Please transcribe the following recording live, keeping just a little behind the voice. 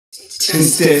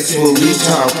'Cause that's what we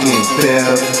talking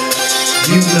about.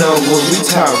 You know what we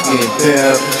talking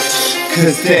about.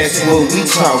 'Cause that's what we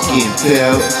talking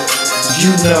about.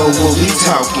 You know what we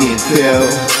talking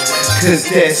about. 'Cause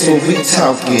that's what we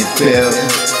talking about.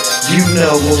 You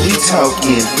know what we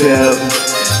talking about.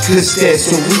 'Cause that's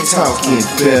what we talking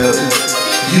about.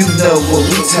 You know what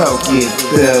we talking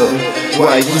about.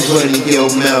 Why you running your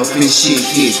mouth and shit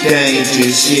get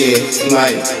dangerous, yeah.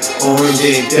 Like armed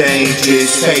and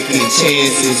dangerous, taking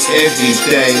chances every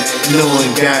day.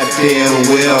 Knowing goddamn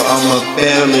well I'm a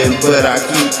felon, but I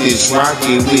keep this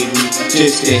rocket with me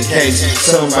just in case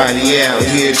somebody out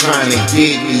here trying to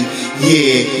get me.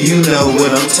 Yeah, you know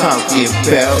what I'm talking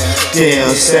about.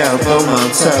 Down south, I'm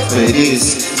on top of this.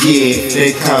 Yeah,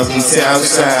 they call me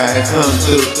Southside. Come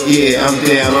through, yeah, I'm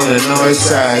down on the north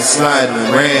side, sliding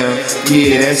around.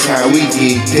 Yeah, that's how we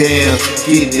get down.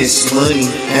 Get this money,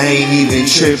 I ain't even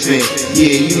tripping.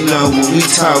 Yeah, you know what we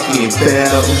talking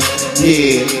about.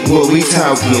 Yeah, what we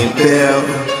talking about.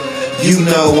 You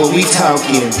know what we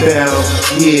talking about.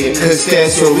 Yeah, 'cause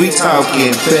that's what we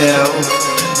talking about.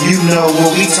 You know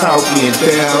what we talking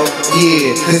about,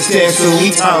 yeah, 'cause that's what we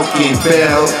talking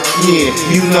about, yeah,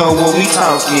 you know what we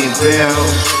talking about,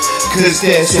 'cause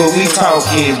that's what we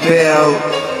talking about,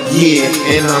 yeah,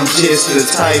 and I'm just the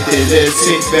type that just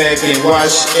sit back and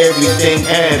watch everything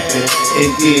happen,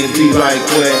 and then be like,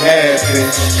 what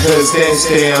happened, 'cause that's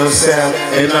down south,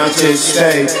 and I just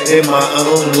stay in my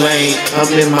own lane,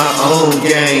 I'm in my own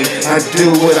game, I do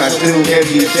what I do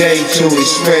every day to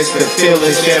express the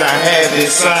feelings that I have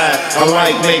inside. I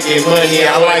like making money,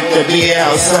 I like to be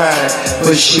outside,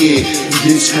 but shit,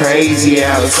 it's crazy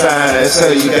outside, so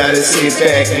you gotta sit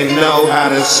back and know how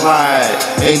to slide,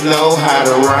 and know how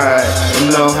to ride,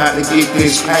 and know how to get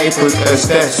this paper, 'cause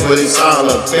that's what it's all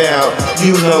about.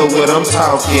 You know what I'm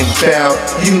talking about,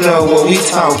 you know what we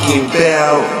talking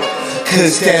about,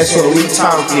 'cause that's what we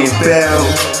talking about.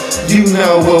 You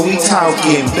know what we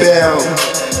talking about,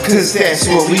 'cause that's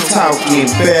what we talking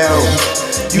about.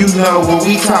 You know what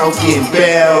we talking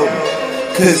about,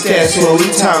 'cause that's what we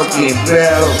talking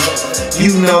about.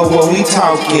 You know what we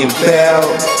talking about,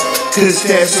 'cause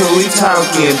that's what we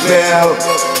talking about.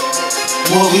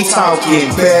 What we talking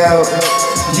about,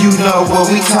 you know what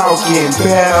we talking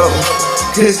about,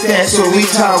 'cause that's what we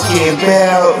talking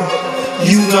about.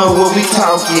 You know what we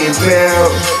talking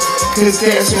about, 'cause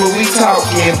that's what we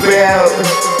talking about.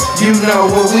 You know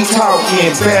what we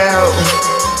talking about,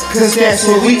 'cause that's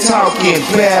what we talking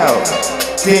about.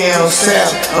 Down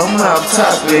south, I'm on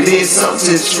top of this, I'm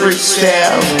just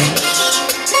freestyling.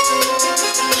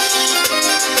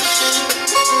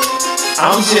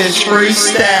 I'm just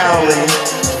freestyling.